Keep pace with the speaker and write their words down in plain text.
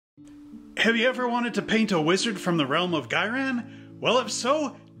Have you ever wanted to paint a wizard from the realm of Ghyran? Well, if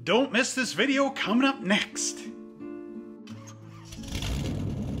so, don't miss this video coming up next.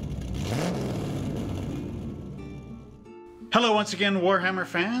 Hello once again, Warhammer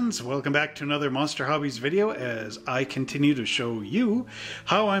fans. Welcome back to another Monster Hobbies video as I continue to show you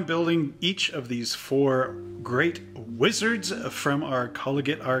how I'm building each of these four great wizards from our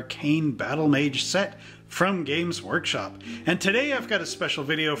Collegiate Arcane Battlemage set from Games Workshop. And today I've got a special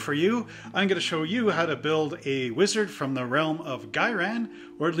video for you. I'm going to show you how to build a wizard from the realm of Ghyran,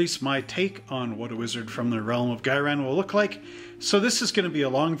 or at least my take on what a wizard from the realm of Ghyran will look like. So this is going to be a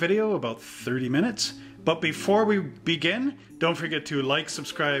long video, about 30 minutes. But before we begin, don't forget to like,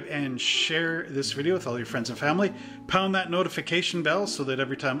 subscribe, and share this video with all your friends and family. Pound that notification bell so that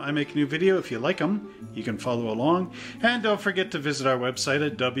every time I make a new video, if you like them, you can follow along. And don't forget to visit our website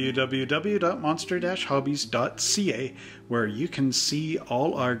at www.monster-hobbies.ca, where you can see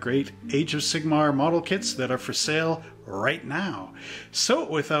all our great Age of Sigmar model kits that are for sale right now. So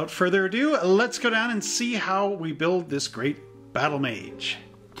without further ado, let's go down and see how we build this great battle mage.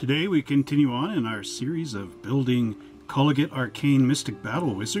 Today we continue on in our series of building Collegiate Arcane Mystic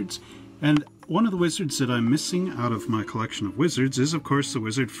Battle Wizards, and one of the wizards that I'm missing out of my collection of wizards is of course the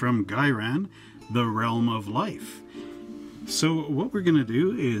wizard from Ghyran, the Realm of Life. So what we're going to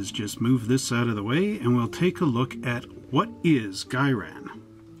do is just move this out of the way and we'll take a look at what is Ghyran.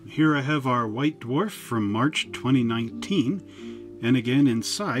 Here I have our White Dwarf from March 2019, and again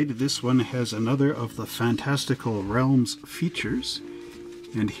inside this one has another of the Fantastical Realms features.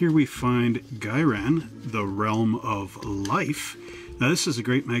 And here we find Ghyran, the Realm of Life. Now this is a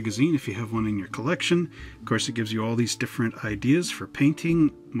great magazine if you have one in your collection. Of course it gives you all these different ideas for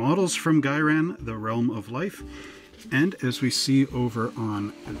painting models from Ghyran, the Realm of Life. And as we see over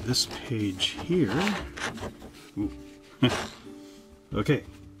on this page here, okay,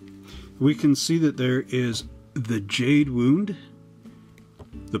 we can see that there is the Jade Wound,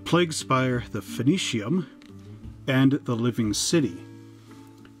 the Plague Spire, the Phoenicium, and the Living City.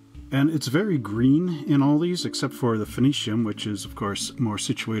 And it's very green in all these, except for the Phoenicium, which is, of course, more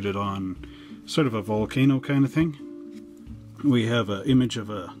situated on sort of a volcano kind of thing. We have an image of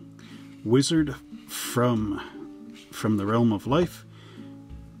a wizard from the Realm of Life.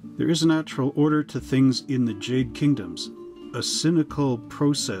 There is a natural order to things in the Jade Kingdoms, a cynical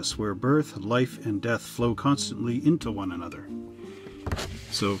process where birth, life, and death flow constantly into one another.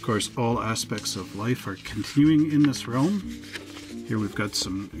 So, of course, all aspects of life are continuing in this realm. Here we've got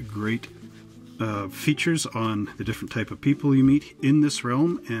some great features on the different type of people you meet in this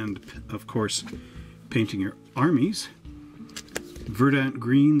realm, and of course painting your armies. Verdant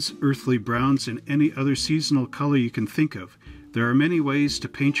greens, earthly browns, and any other seasonal color you can think of. There are many ways to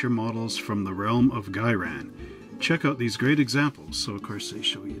paint your models from the realm of Ghyran. Check out these great examples. So of course they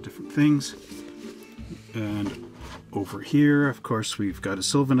show you different things. And over here, of course, we've got a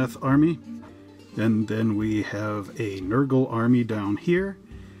Sylvaneth army. And then we have a Nurgle army down here,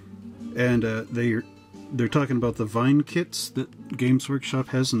 and they're talking about the vine kits that Games Workshop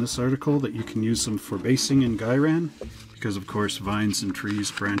has in this article, that you can use them for basing in Ghyran, because of course vines and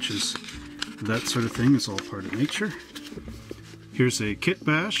trees, branches, that sort of thing is all part of nature. Here's a kit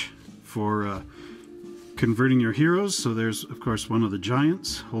bash for converting your heroes. So there's of course one of the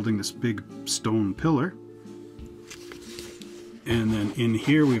giants holding this big stone pillar. And then in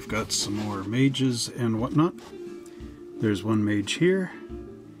here we've got some more mages and whatnot. There's one mage here.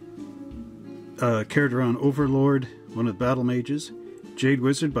 Caradron Overlord, one of the battle mages. Jade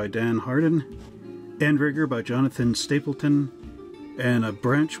Wizard by Dan Harden. Endrigger by Jonathan Stapleton. And a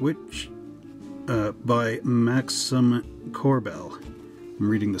Branch Witch by Maxim Corbell. I'm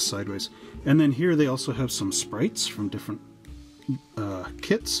reading this sideways. And then here they also have some sprites from different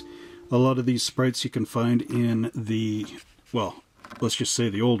kits. A lot of these sprites you can find in the, well, let's just say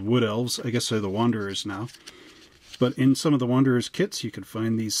the old Wood Elves. I guess they're the Wanderers now. But in some of the Wanderers kits you can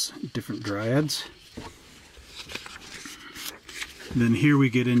find these different dryads. Then here we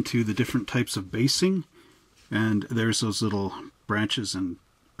get into the different types of basing. And there's those little branches and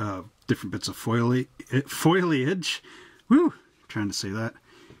different bits of foliage. Woo! Trying to say that.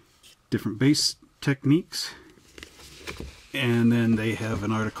 Different base techniques. And then they have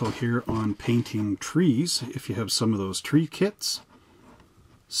an article here on painting trees, if you have some of those tree kits.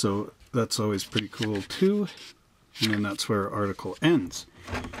 So that's always pretty cool too. And then that's where our article ends.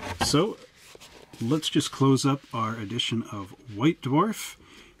 So let's just close up our edition of White Dwarf,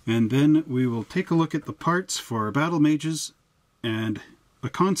 and then we will take a look at the parts for our battle mages and a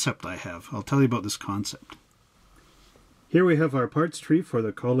concept I have. I'll tell you about this concept. Here we have our parts tree for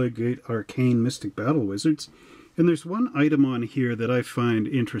the Collegiate Arcane Mystic Battle Wizards. And there's one item on here that I find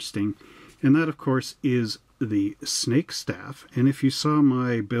interesting. And that, of course, is the snake staff. And if you saw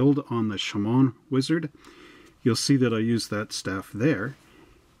my build on the Shaman Wizard, you'll see that I use that staff there.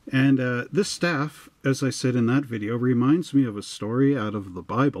 And this staff, as I said in that video, reminds me of a story out of the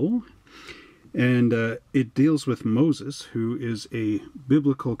Bible. And it deals with Moses, who is a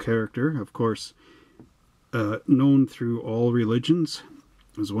biblical character, of course, known through all religions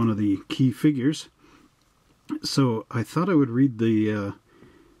as one of the key figures. So I thought I would read the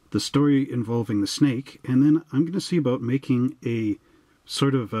story involving the snake, and then I'm going to see about making a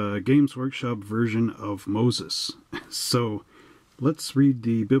sort of a Games Workshop version of Moses. So let's read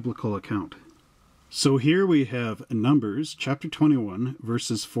the biblical account. So here we have Numbers chapter 21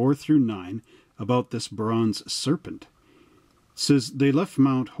 verses 4 through 9 about this bronze serpent. It says, they left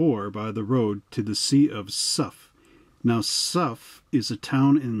Mount Hor by the road to the Sea of Suph. Now Suph is a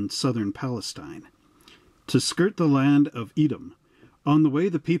town in southern Palestine, to skirt the land of Edom. On the way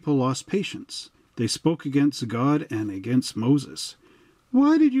the people lost patience. They spoke against God and against Moses.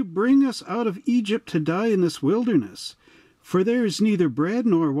 Why did you bring us out of Egypt to die in this wilderness? For there is neither bread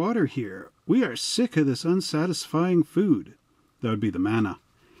nor water here. We are sick of this unsatisfying food. That would be the manna.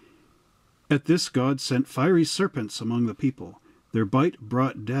 At this God sent fiery serpents among the people. Their bite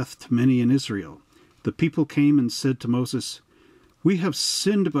brought death to many in Israel. The people came and said to Moses, we have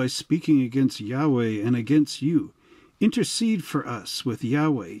sinned by speaking against Yahweh and against you. Intercede for us with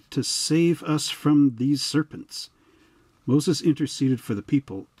Yahweh to save us from these serpents. Moses interceded for the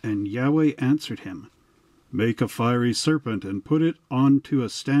people, and Yahweh answered him, make a fiery serpent and put it onto a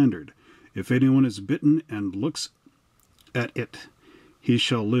standard. If anyone is bitten and looks at it, he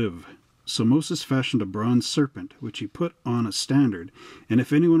shall live. So Moses fashioned a bronze serpent, which he put on a standard, and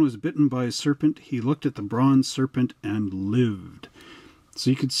if anyone was bitten by a serpent, he looked at the bronze serpent and lived.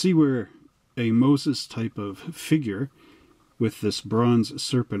 So you could see where a Moses type of figure with this bronze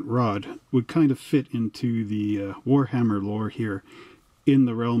serpent rod would kind of fit into the Warhammer lore here in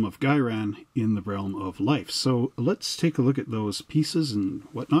the realm of Ghyran, in the realm of life. So let's take a look at those pieces and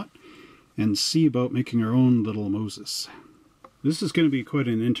whatnot and see about making our own little Moses. This is going to be quite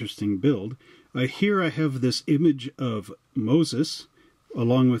an interesting build. Here I have this image of Moses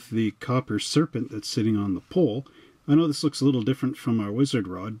along with the copper serpent that's sitting on the pole. I know this looks a little different from our wizard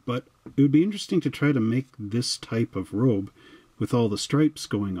rod, but it would be interesting to try to make this type of robe with all the stripes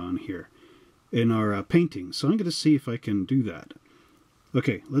going on here in our painting. So I'm going to see if I can do that.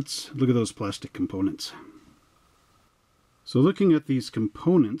 Okay, let's look at those plastic components. So looking at these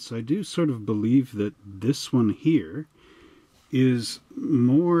components, I do sort of believe that this one here is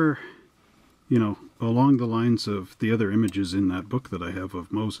more, you know, along the lines of the other images in that book that I have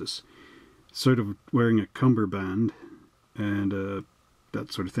of Moses. Sort of wearing a cummerbund and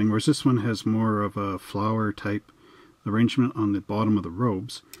that sort of thing, whereas this one has more of a flower type arrangement on the bottom of the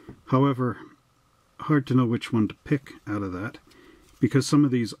robes. However, hard to know which one to pick out of that, because some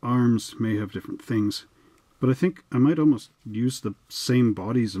of these arms may have different things. But I think I might almost use the same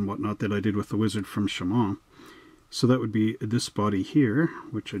bodies and whatnot that I did with the wizard from Shaman. So that would be this body here,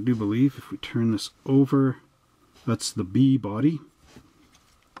 which I do believe, if we turn this over, that's the bee body.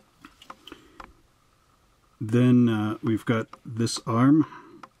 Then we've got this arm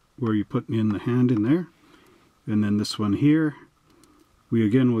where you put in the hand in there. And then this one here, we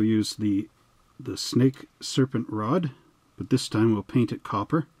again will use the snake serpent rod, but this time we'll paint it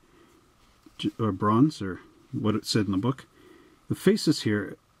copper, or bronze, or what it said in the book. The faces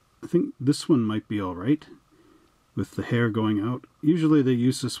here, I think this one might be alright, with the hair going out. Usually they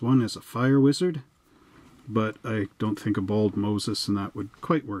use this one as a fire wizard, but I don't think a bald Moses and that would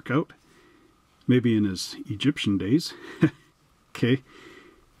quite work out. Maybe in his Egyptian days. Okay.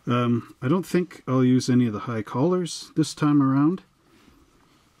 I don't think I'll use any of the high collars this time around.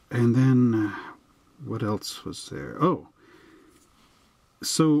 And then, what else was there? Oh,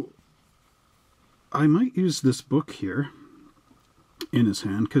 so I might use this book here in his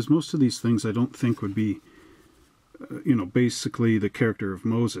hand, because most of these things I don't think would be, you know, basically the character of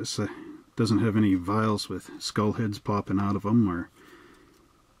Moses. Doesn't have any vials with skull heads popping out of them, or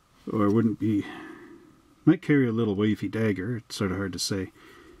wouldn't be, might carry a little wavy dagger, it's sort of hard to say,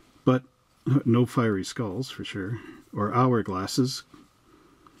 but no fiery skulls for sure, or hourglasses,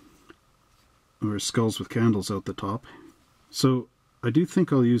 or skulls with candles out the top. So I do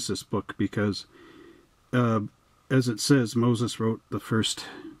think I'll use this book because, as it says, Moses wrote the first,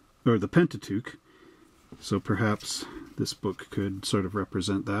 or the Pentateuch, so perhaps this book could sort of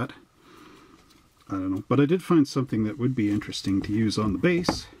represent that. I don't know, but I did find something that would be interesting to use on the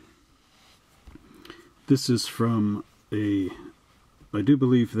base. This is from I do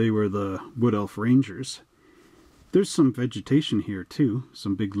believe they were the Wood Elf Rangers. There's some vegetation here too,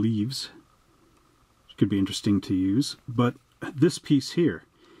 some big leaves, could be interesting to use. But this piece here,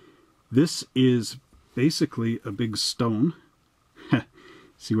 this is basically a big stone.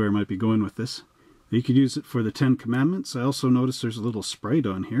 See where I might be going with this. You could use it for the 10 Commandments. I also noticed there's a little sprite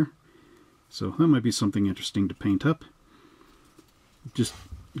on here, so that might be something interesting to paint up. Just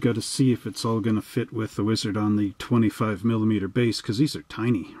got to see if it's all going to fit with the wizard on the 25mm base, because these are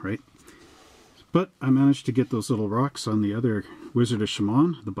tiny, right? But I managed to get those little rocks on the other Wizard of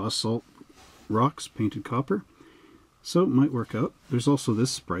Shaman, the basalt rocks painted copper, so it might work out. There's also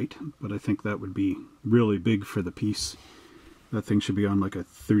this sprite, but I think that would be really big for the piece. That thing should be on like a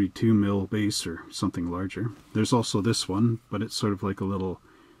 32mm base or something larger. There's also this one, but it's sort of like a little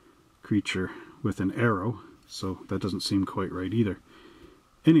creature with an arrow, so that doesn't seem quite right either.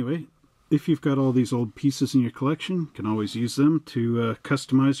 Anyway, if you've got all these old pieces in your collection, you can always use them to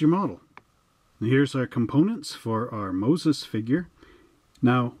customize your model. And here's our components for our Moses figure.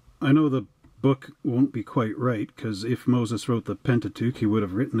 Now, I know the book won't be quite right, because if Moses wrote the Pentateuch, he would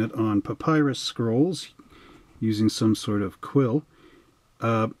have written it on papyrus scrolls using some sort of quill.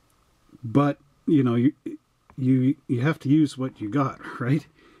 But, you know, you have to use what you got, right?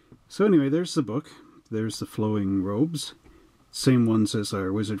 So anyway, there's the book. There's the flowing robes. Same ones as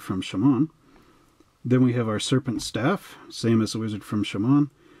our wizard from Shaman. Then we have our serpent staff, same as the wizard from Shaman.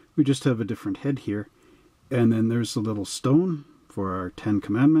 We just have a different head here. And then there's the little stone for our 10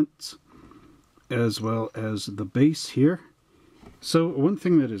 Commandments, as well as the base here. So one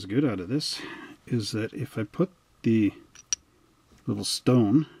thing that is good out of this is that if I put the little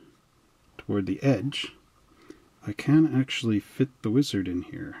stone toward the edge, I can actually fit the wizard in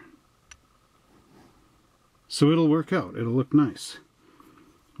here. So it'll work out. It'll look nice.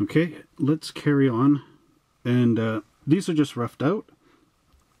 Okay, let's carry on. And these are just roughed out.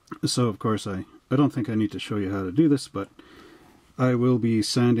 So of course I don't think I need to show you how to do this, but I will be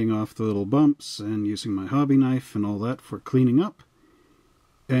sanding off the little bumps and using my hobby knife and all that for cleaning up.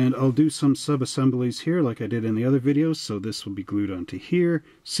 And I'll do some sub-assemblies here like I did in the other videos, so this will be glued onto here.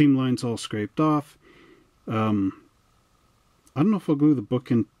 Seam lines all scraped off. I don't know if I'll glue the book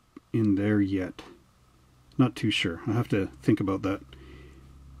in there yet. Not too sure. I'll have to think about that.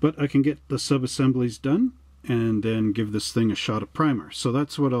 But I can get the sub-assemblies done and then give this thing a shot of primer. So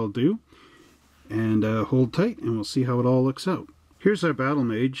that's what I'll do. And hold tight and we'll see how it all looks out. Here's our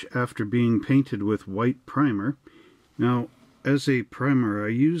Battlemage after being painted with white primer. Now, as a primer, I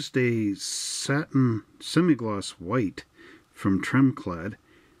used a satin semi-gloss white from Tremclad,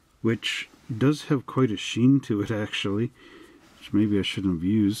 which does have quite a sheen to it actually, which maybe I shouldn't have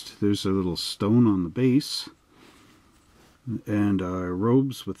used. There's a little stone on the base, and our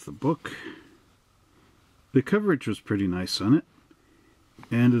robes with the book. The coverage was pretty nice on it,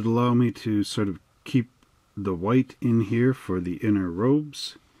 and it allowed me to sort of keep the white in here for the inner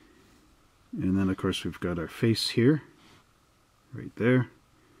robes. And then of course we've got our face here, right there,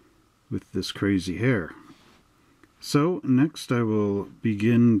 with this crazy hair. So next I will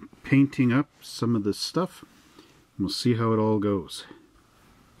begin painting up some of this stuff. We'll see how it all goes.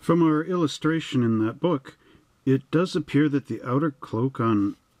 From our illustration in that book, it does appear that the outer cloak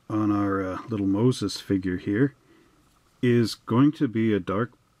on our little Moses figure here is going to be a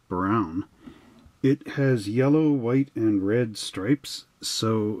dark brown. It has yellow, white, and red stripes.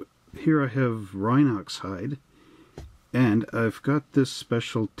 So here I have Rhinox hide, and I've got this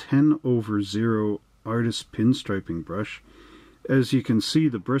special 10/0 artist pinstriping brush. As you can see,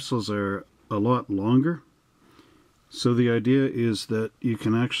 the bristles are a lot longer. So the idea is that you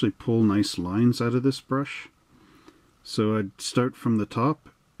can actually pull nice lines out of this brush. So I'd start from the top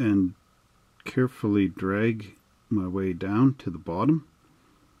and carefully drag my way down to the bottom,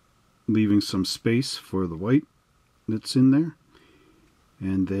 leaving some space for the white that's in there.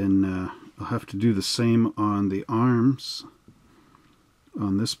 And then I'll have to do the same on the arms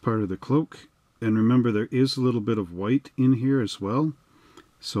on this part of the cloak. And remember, there is a little bit of white in here as well,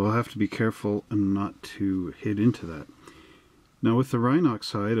 so I'll have to be careful and not to hit into that. Now with the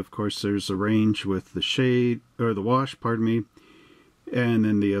Rhinox hide, of course, there's a range with the shade, or the wash, pardon me, and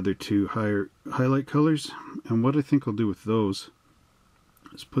then the other two highlight colors. And what I think I'll do with those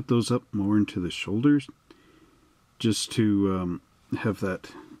is put those up more into the shoulders, just to have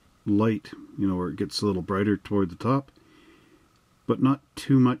that light, you know, where it gets a little brighter toward the top, but not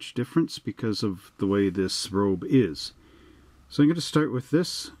too much difference because of the way this robe is. So I'm going to start with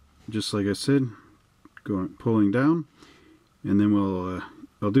this, just like I said, pulling down, and then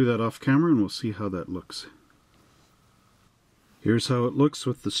I'll do that off camera and we'll see how that looks. Here's how it looks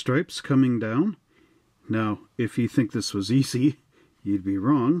with the stripes coming down. Now, if you think this was easy, you'd be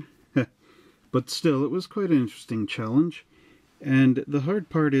wrong. But still, it was quite an interesting challenge. And the hard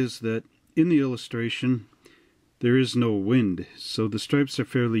part is that in the illustration, there is no wind, so the stripes are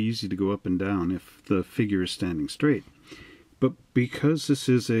fairly easy to go up and down if the figure is standing straight. But because this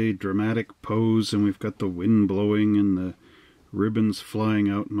is a dramatic pose and we've got the wind blowing and the ribbons flying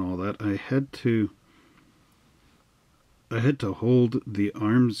out and all that, I had to hold the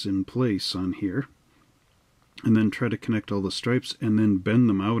arms in place on here and then try to connect all the stripes and then bend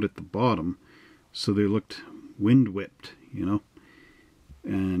them out at the bottom so they looked wind whipped, you know.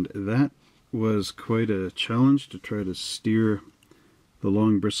 And that was quite a challenge to try to steer the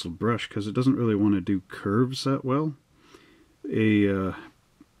long bristled brush, because it doesn't really want to do curves that well. A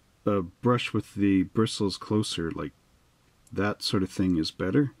brush with the bristles closer, like that sort of thing, is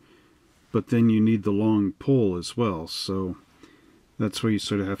better, but then you need the long pole as well, so that's where you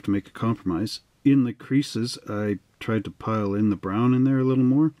sort of have to make a compromise. In the creases, I tried to pile in the brown in there a little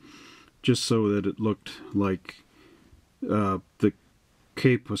more, just so that it looked like the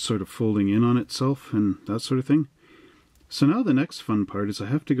cape was sort of folding in on itself and that sort of thing. So now the next fun part is I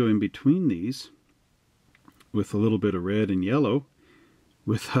have to go in between these with a little bit of red and yellow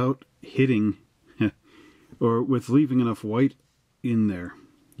without hitting or with leaving enough white in there,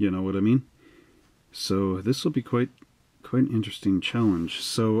 you know what I mean? So this will be quite an interesting challenge.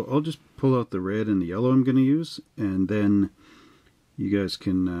 So I'll just pull out the red and the yellow I'm going to use, and then you guys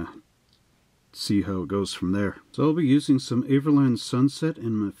can see how it goes from there. So I'll be using some Everland Sunset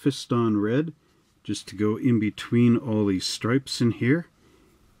and Mephiston Red just to go in between all these stripes in here.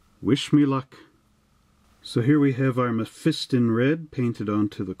 Wish me luck. So here we have our Mephiston Red painted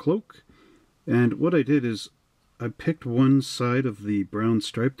onto the cloak, and what I did is I picked one side of the brown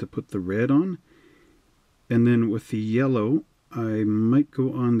stripe to put the red on, and then with the yellow I might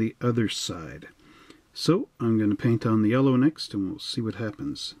go on the other side. So I'm going to paint on the yellow next and we'll see what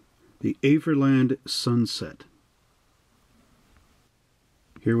happens. The Everland Sunset.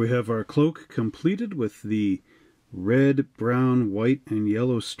 Here we have our cloak completed with the red, brown, white, and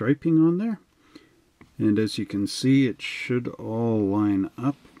yellow striping on there. And as you can see, it should all line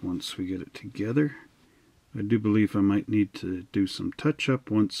up once we get it together. I do believe I might need to do some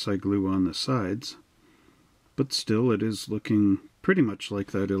touch-up once I glue on the sides. But still, it is looking pretty much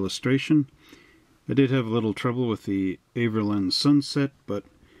like that illustration. I did have a little trouble with the Everland Sunset, but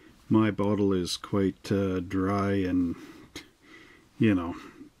my bottle is quite dry and, you know,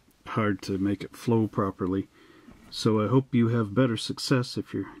 hard to make it flow properly. So I hope you have better success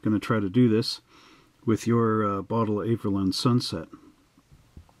if you're going to try to do this with your bottle Everland Sunset.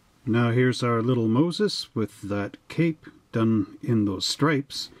 Now here's our little Moses with that cape done in those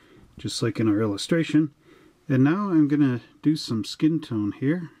stripes, just like in our illustration. And now I'm going to do some skin tone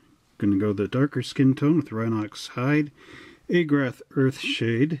here. I'm going to go the darker skin tone with Rhinox Hide, Agrath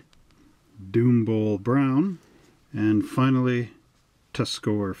Earthshade, Doombowl Brown, and finally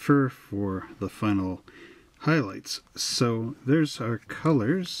Tuscarora Fur for the final highlights. So there's our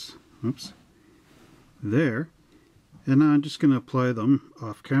colors. Oops. There. And now I'm just going to apply them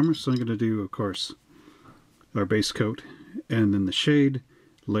off camera. So I'm going to do, of course, our base coat, and then the shade,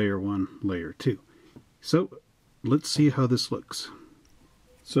 layer 1, layer 2. So let's see how this looks.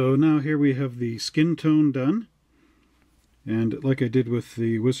 So now here we have the skin tone done. And like I did with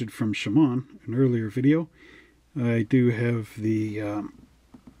the Wizard from Shaman, an earlier video, I do have the,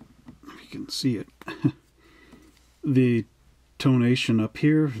 if you can see it, the tonation up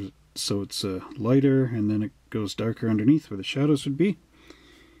here, so it's lighter, and then it goes darker underneath where the shadows would be.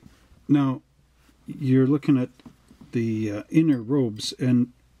 Now, you're looking at the inner robes,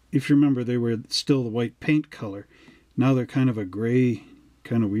 and if you remember, they were still the white paint color. Now they're kind of a gray,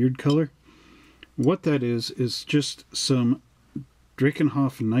 kind of weird color. What that is just some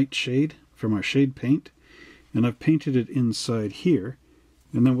Drakenhof Nightshade from our shade paint, and I've painted it inside here.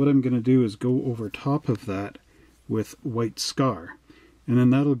 And then what I'm going to do is go over top of that with White Scar, and then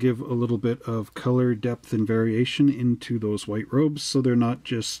that'll give a little bit of color, depth, and variation into those white robes, so they're not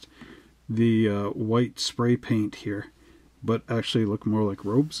just the white spray paint here, but actually look more like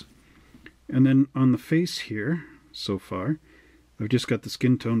robes. And then on the face here, so far, I've just got the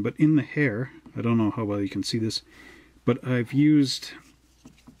skin tone, but in the hair, I don't know how well you can see this, but I've used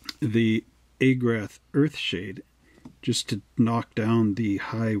the Agrath Earthshade just to knock down the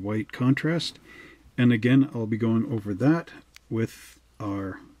high white contrast. And again, I'll be going over that with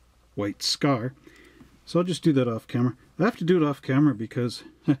our White Scar. So I'll just do that off camera. I have to do it off camera because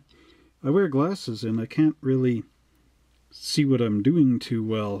I wear glasses and I can't really see what I'm doing too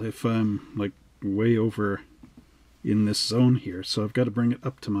well if I'm like way over in this zone here. So I've got to bring it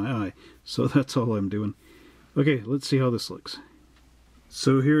up to my eye. So that's all I'm doing. Okay, let's see how this looks.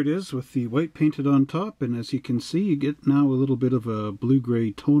 So here it is with the white painted on top, and as you can see, you get now a little bit of a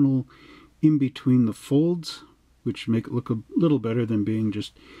blue-gray tonal in between the folds, which make it look a little better than being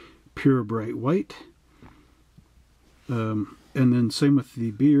just pure bright white. And then same with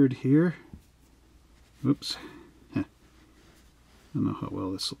the beard here. Whoops. I don't know how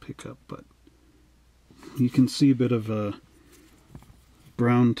well this will pick up, but you can see a bit of a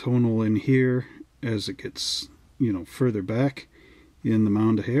brown tonal in here as it gets, you know, further back in the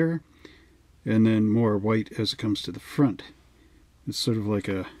mound of hair, and then more white as it comes to the front. It's sort of like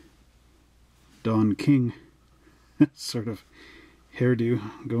a Don King sort of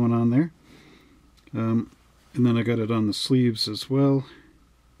hairdo going on there. And then I got it on the sleeves as well,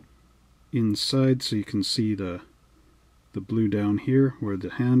 inside, so you can see the blue down here where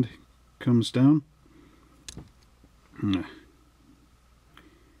the hand comes down.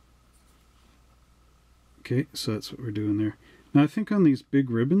 Okay, so that's what we're doing there. Now I think on these big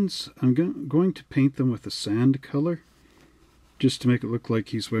ribbons, I'm going to paint them with a sand color, just to make it look like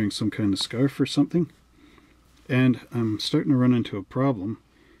he's wearing some kind of scarf or something. And I'm starting to run into a problem.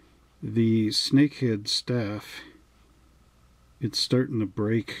 The snakehead staff, it's starting to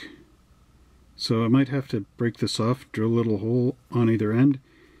break. So I might have to break this off, drill a little hole on either end,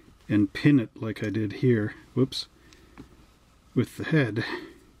 and pin it like I did here, whoops, with the head,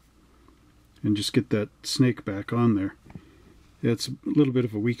 and just get that snake back on there. It's a little bit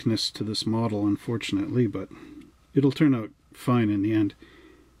of a weakness to this model, unfortunately, but it'll turn out fine in the end.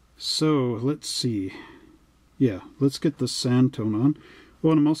 So let's see. Yeah, let's get the sand tone on. Oh,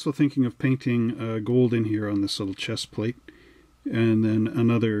 and I'm also thinking of painting gold in here on this little chest plate, and then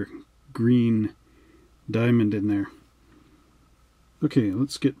another green diamond in there. Okay,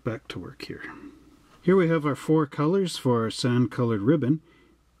 let's get back to work here. Here we have our 4 colors for our sand colored ribbon.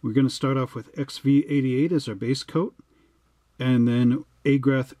 We're going to start off with XV88 as our base coat, and then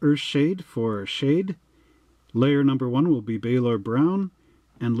Agrath Earthshade for our shade. Layer number 1 will be Baylor Brown,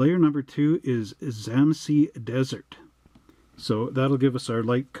 and layer number 2 is Zamsi Desert. So that'll give us our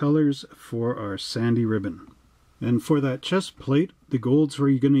light colors for our sandy ribbon. And for that chest plate, the golds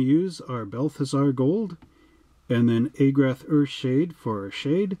we're going to use are Balthazar Gold, and then Agrath Earthshade for our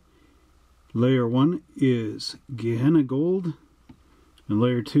shade. Layer 1 is Gehenna Gold, and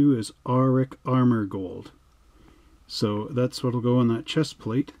layer 2 is Auric Armor Gold. So that's what'll go on that chest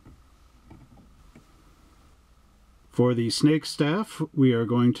plate. For the snake staff, we are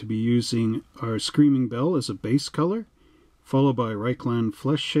going to be using our Screaming Bell as a base color, followed by Reichland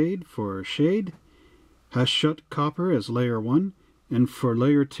Flesh Shade for our shade, Hashut Copper as layer 1, and for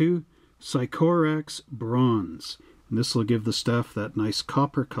layer 2, Sycorax Bronze. And this will give the staff that nice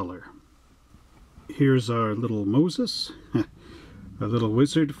copper color. Here's our little Moses, our little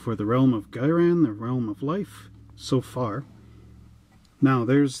wizard for the realm of Ghyran, the realm of life, so far. Now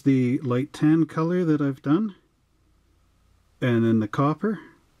there's the light tan color that I've done, and then the copper,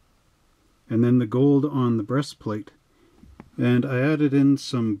 and then the gold on the breastplate. And I added in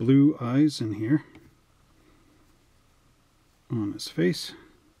some blue eyes in here on his face.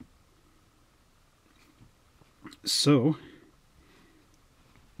 So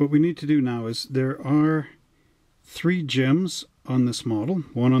what we need to do now is there are 3 gems on this model,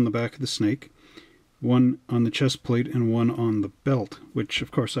 one on the back of the snake, one on the chest plate, and one on the belt, which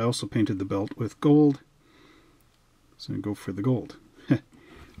of course I also painted the belt with gold. So I go for the gold.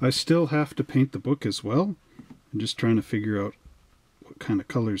 I still have to paint the book as well. I'm just trying to figure out what kind of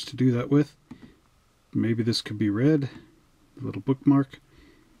colors to do that with. Maybe this could be red, a little bookmark.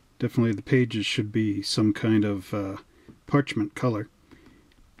 Definitely the pages should be some kind of parchment color.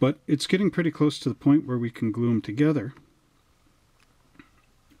 But it's getting pretty close to the point where we can glue them together.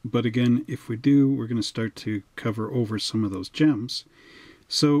 But again, if we do, we're going to start to cover over some of those gems.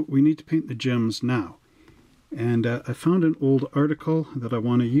 So we need to paint the gems now. And I found an old article that I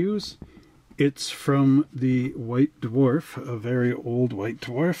want to use. It's from the White Dwarf, a very old White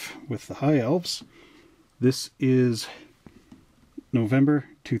Dwarf with the High Elves. This is November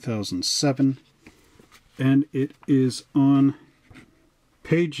 2007, and it is on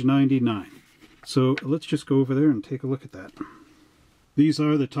page 99. So let's just go over there and take a look at that. These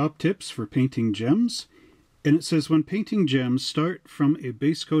are the top tips for painting gems, and it says when painting gems, start from a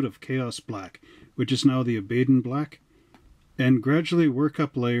base coat of Chaos Black, which is now the Abaddon Black, and gradually work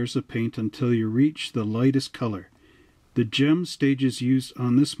up layers of paint until you reach the lightest color. The gem stages used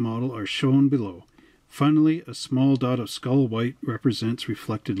on this model are shown below. Finally, a small dot of skull white represents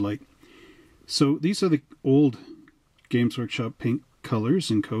reflected light. So these are the old Games Workshop paint colors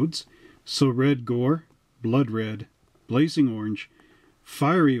and codes. So red gore, blood red, blazing orange,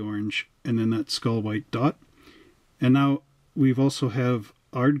 fiery orange, and then that skull white dot. And now we've also have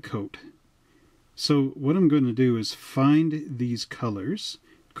Ardcoat. So what I'm going to do is find these colors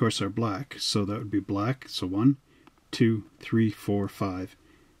of course, are black. So that would be black. So 1, 2, 3, 4, 5,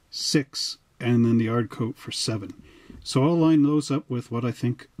 6, and then the Ard coat for 7. So I'll line those up with what I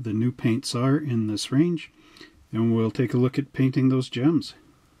think the new paints are in this range, and we'll take a look at painting those gems.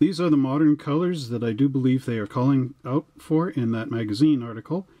 These are the modern colors that I do believe they are calling out for in that magazine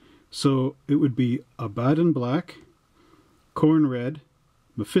article. So it would be Abaddon Black, Corn Red,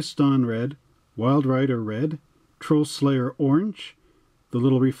 Mephiston Red, Wild Rider Red, Troll Slayer Orange, the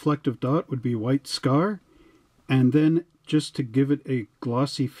little reflective dot would be White Scar, and then just to give it a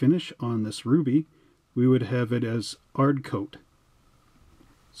glossy finish on this ruby, we would have it as Ard coat.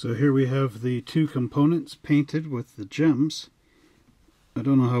 So here we have the two components painted with the gems. I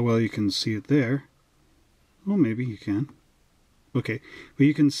don't know how well you can see it there. Oh, maybe you can. Okay, but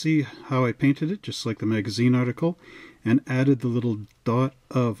you can see how I painted it, just like the magazine article, and added the little dot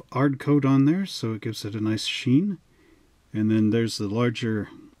of Ard coat on there, so it gives it a nice sheen. And then there's the larger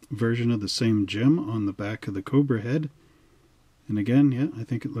version of the same gem on the back of the cobra head. And again, yeah, I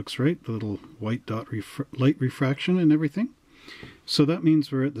think it looks right. The little white dot light refraction and everything. So that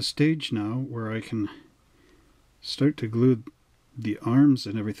means we're at the stage now where I can start to glue the arms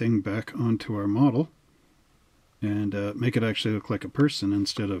and everything back onto our model and make it actually look like a person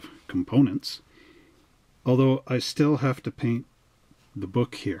instead of components. Although I still have to paint the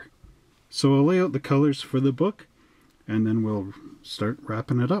book here. So I'll lay out the colors for the book and then we'll start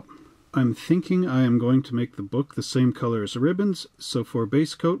wrapping it up. I'm thinking I am going to make the book the same color as the ribbons. So for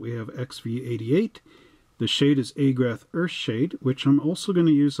base coat we have XV88. The shade is Agrath Earth Shade, which I'm also going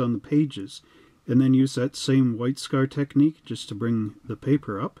to use on the pages, and then use that same White Scar technique just to bring the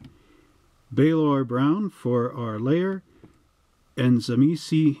paper up. Baylor Brown for our layer, and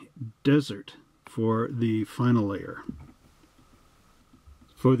Zamisi Desert for the final layer.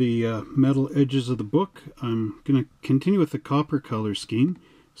 For the metal edges of the book, I'm going to continue with the copper color scheme.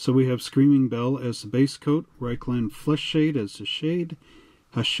 So we have Screaming Bell as the base coat, Reichland Flesh Shade as the shade,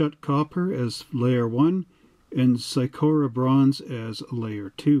 Hashut Copper as layer 1, and Psychora Bronze as layer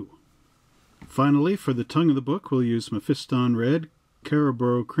 2. Finally, for the tongue of the book, we'll use Mephiston Red,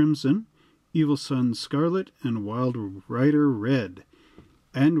 Caraboro Crimson, Evil Sun Scarlet, and Wild Rider Red.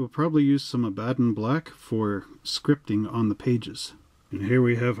 And we'll probably use some Abaddon Black for scripting on the pages. And here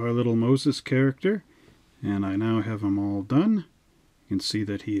we have our little Moses character, and I now have him all done. You can see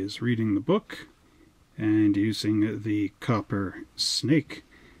that he is reading the book and using the copper snake.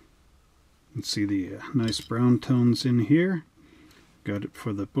 You can see the nice brown tones in here. Got it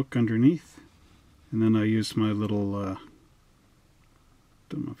for the book underneath. And then I used my little,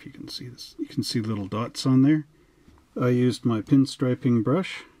 don't know if you can see this, you can see little dots on there. I used my pinstriping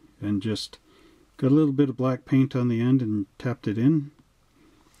brush and just got a little bit of black paint on the end and tapped it in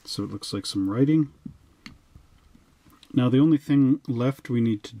so it looks like some writing. Now the only thing left we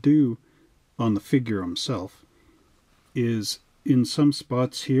need to do on the figure himself is in some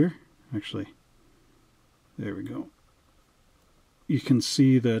spots here, actually, there we go. You can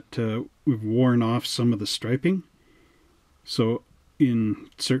see that we've worn off some of the striping. So in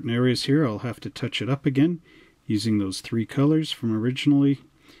certain areas here I'll have to touch it up again using those three colors from originally.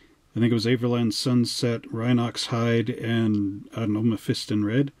 I think it was Averland Sunset, Rhinox Hide, and I don't know, Mephiston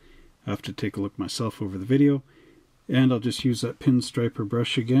Red. I have to take a look myself over the video. And I'll just use that pinstriper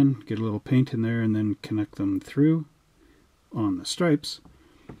brush again, get a little paint in there, and then connect them through on the stripes.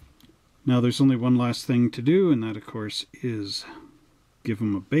 Now there's only one last thing to do, and that of course is give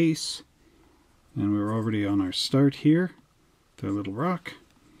them a base. And we're already on our start here, with our little rock.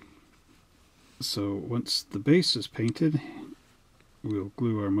 So once the base is painted, we'll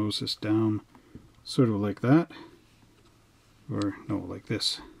glue our Moses down sort of like that. Or no, like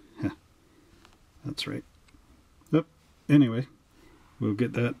this. That's right. Yep. Anyway, we'll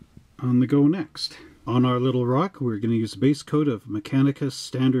get that on the go next. On our little rock, we're going to use a base coat of Mechanicus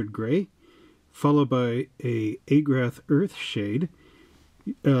Standard Gray, followed by a Agrath Earth Shade.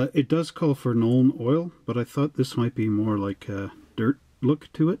 It does call for Nuln Oil, but I thought this might be more like a dirt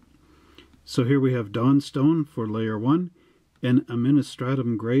look to it. So here we have Dawnstone for layer 1, and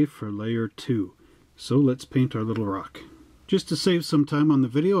Administratum Gray for layer 2. So let's paint our little rock. Just to save some time on the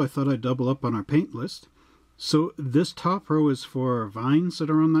video, I thought I'd double up on our paint list. So this top row is for our vines that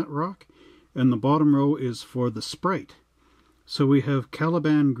are on that rock, and the bottom row is for the sprite. So we have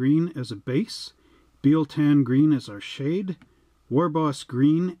Caliban Green as a base, Bealtan Green as our shade, Warboss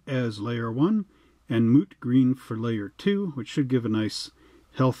Green as layer 1, and Moot Green for layer 2, which should give a nice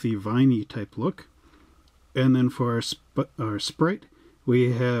healthy viney type look. And then for our sprite,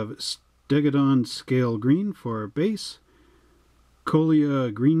 we have Stegodon Scale Green for our base,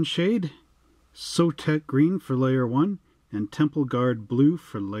 Colia Green Shade, Sotek Green for layer 1, and Temple Guard blue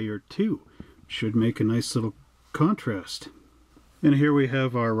for layer 2. Should make a nice little contrast. And here we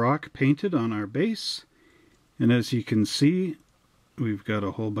have our rock painted on our base. And as you can see, we've got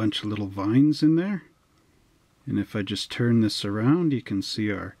a whole bunch of little vines in there. And if I just turn this around, you can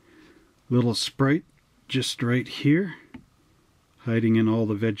see our little sprite just right here, hiding in all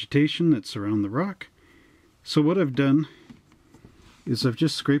the vegetation that's around the rock. So what I've done is I've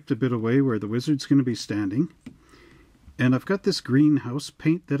just scraped a bit away where the wizard's going to be standing. And I've got this greenhouse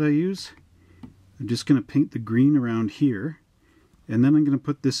paint that I use. I'm just going to paint the green around here. And then I'm going to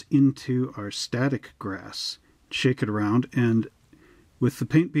put this into our static grass, shake it around, and with the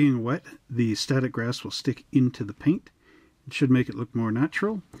paint being wet, the static grass will stick into the paint. It should make it look more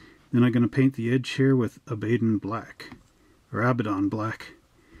natural. Then I'm going to paint the edge here with Abaddon black, or Abaddon black.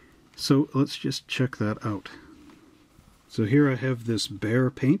 So let's just check that out. So here I have this bear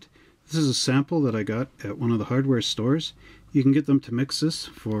paint. This is a sample that I got at one of the hardware stores. You can get them to mix this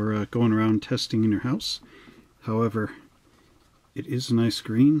for going around testing in your house. However, it is a nice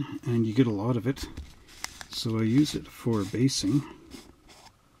green and you get a lot of it. So I use it for basing.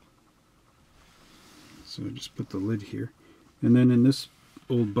 So I just put the lid here. And then in this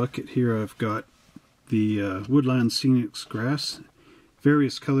old bucket here I've got the Woodland Scenics grass.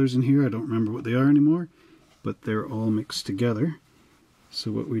 Various colors in here, I don't remember what they are anymore, but they're all mixed together.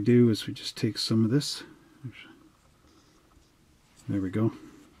 So what we do is we just take some of this. There we go.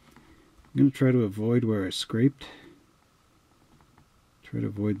 I'm going to try to avoid where I scraped. Try to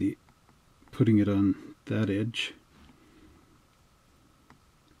avoid the putting it on that edge.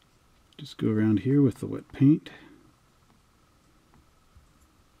 Just go around here with the wet paint.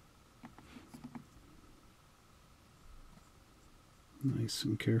 Nice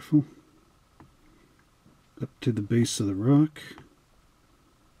and careful. Up to the base of the rock.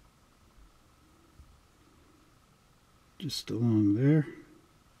 Just along there.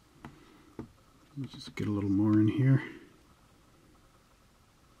 Let's just get a little more in here.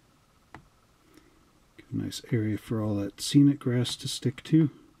 Get a nice area for all that scenic grass to stick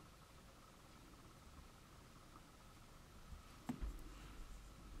to.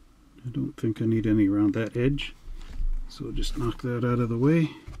 I don't think I need any around that edge, so we'll just knock that out of the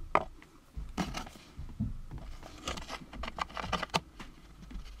way.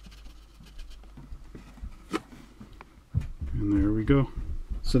 And there we go.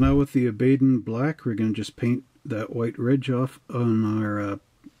 So now with the Abaddon black, we're going to just paint that white ridge off on our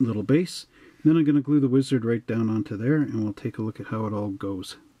little base. Then I'm going to glue the wizard right down onto there, and we'll take a look at how it all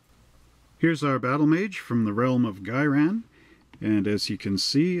goes. Here's our battle mage from the realm of Ghyran. And as you can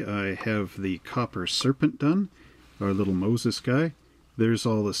see, I have the copper serpent done, our little Moses guy. There's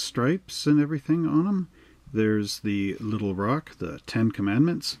all the stripes and everything on him. There's the little rock, the 10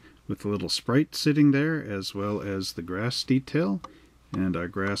 Commandments, with the little sprite sitting there, as well as the grass detail, and our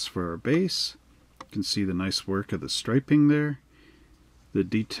grass for our base. You can see the nice work of the striping there, the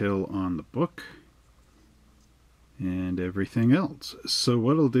detail on the book, and everything else. So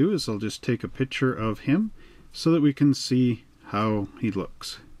what I'll do is I'll just take a picture of him so that we can see how he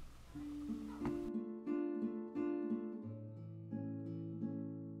looks.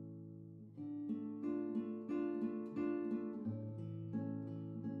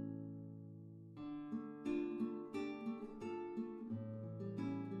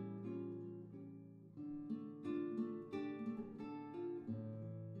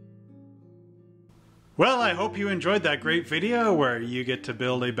 Well, I hope you enjoyed that great video where you get to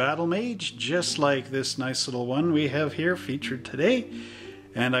build a battle mage just like this nice little one we have here featured today.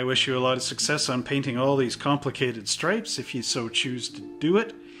 And I wish you a lot of success on painting all these complicated stripes if you so choose to do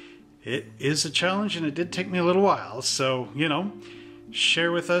it. It is a challenge and it did take me a little while, so, you know,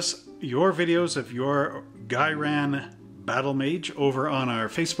 share with us your videos of your Ghyran battle mage over on our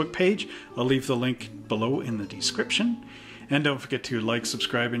Facebook page. I'll leave the link below in the description. And don't forget to like,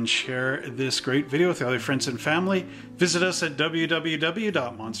 subscribe, and share this great video with other friends and family. Visit us at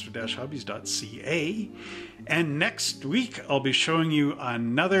www.monster-hobbies.ca. And next week, I'll be showing you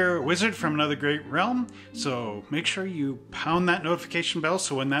another wizard from another great realm. So make sure you pound that notification bell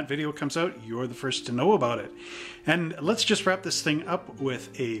so when that video comes out, you're the first to know about it. And let's just wrap this thing up with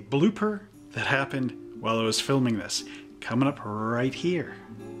a blooper that happened while I was filming this. Coming up right here.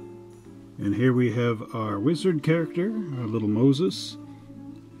 And here we have our wizard character, our little Moses.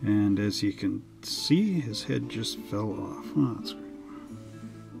 And as you can see, his head just fell off. Oh, that's great.